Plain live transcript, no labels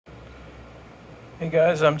Hey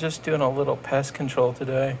guys, I'm just doing a little pest control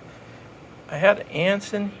today. I had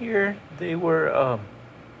ants in here. They were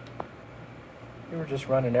just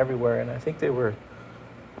running everywhere, and I think they were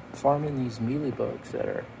farming these mealybugs that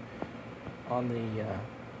are on the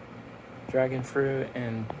dragon fruit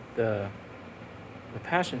and the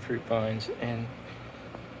passion fruit vines. And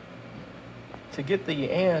to get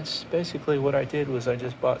the ants, basically what I did was I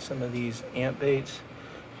just bought some of these ant baits,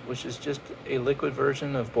 which is just a liquid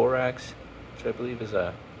version of borax, which I believe is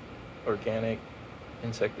a organic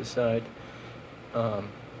insecticide.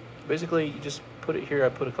 Basically, you just put it here. I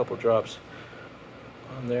put a couple drops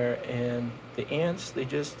on there, and the ants,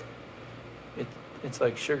 it's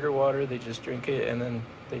like sugar water. They just drink it, and then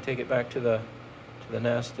they take it back to the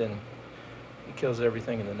nest, and it kills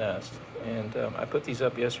everything in the nest. And I put these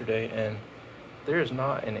up yesterday, and there is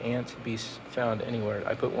not an ant to be found anywhere.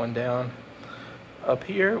 I put one down up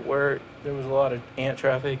here where there was a lot of ant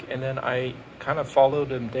traffic, and then I kind of followed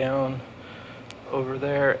them down over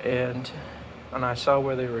there, and I saw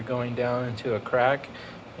where they were going down into a crack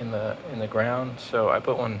in the ground. So I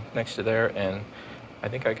put one next to there, and I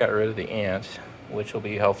think I got rid of the ants, which will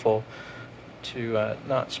be helpful to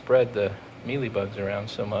not spread the mealybugs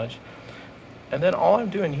around so much. And then all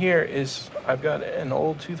I'm doing here is I've got an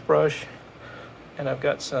old toothbrush, and I've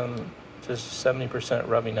got some just 70%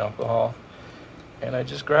 rubbing alcohol. And I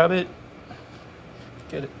just grab it,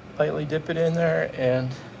 get it, lightly dip it in there,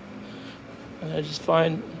 and I just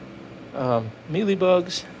find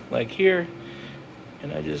mealybugs like here,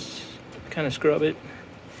 and I just kind of scrub it,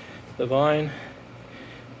 the vine,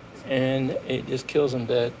 and it just kills them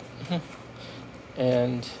dead.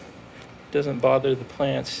 And doesn't bother the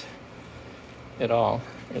plants at all.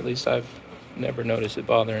 At least I've never noticed it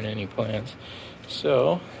bothering any plants.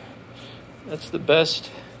 So that's the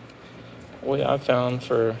best way I've found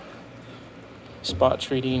for spot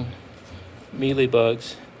treating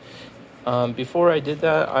mealybugs. Before I did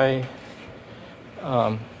that, I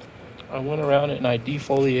went around and I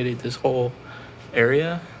defoliated this whole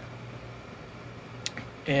area,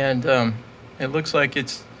 and it looks like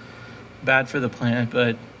it's bad for the plant,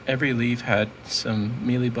 but every leaf had some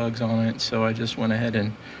mealybugs on it, so I just went ahead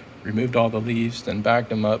and removed all the leaves, then bagged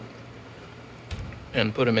them up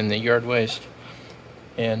and put them in the yard waste.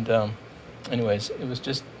 And anyways, it was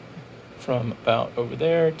just from about over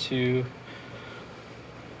there to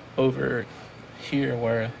over here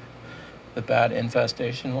where the bad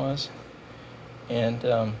infestation was. And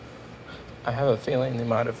I have a feeling they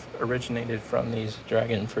might have originated from these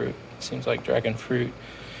dragon fruit. It seems like dragon fruit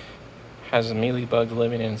has mealybugs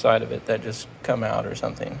living inside of it that just come out or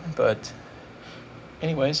something. But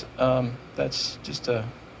anyways, that's just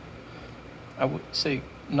I would say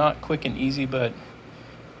not quick and easy, but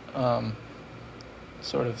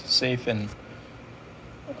sort of safe and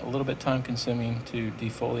a little bit time consuming to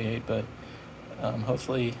defoliate, but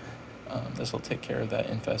hopefully this will take care of that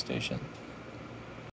infestation.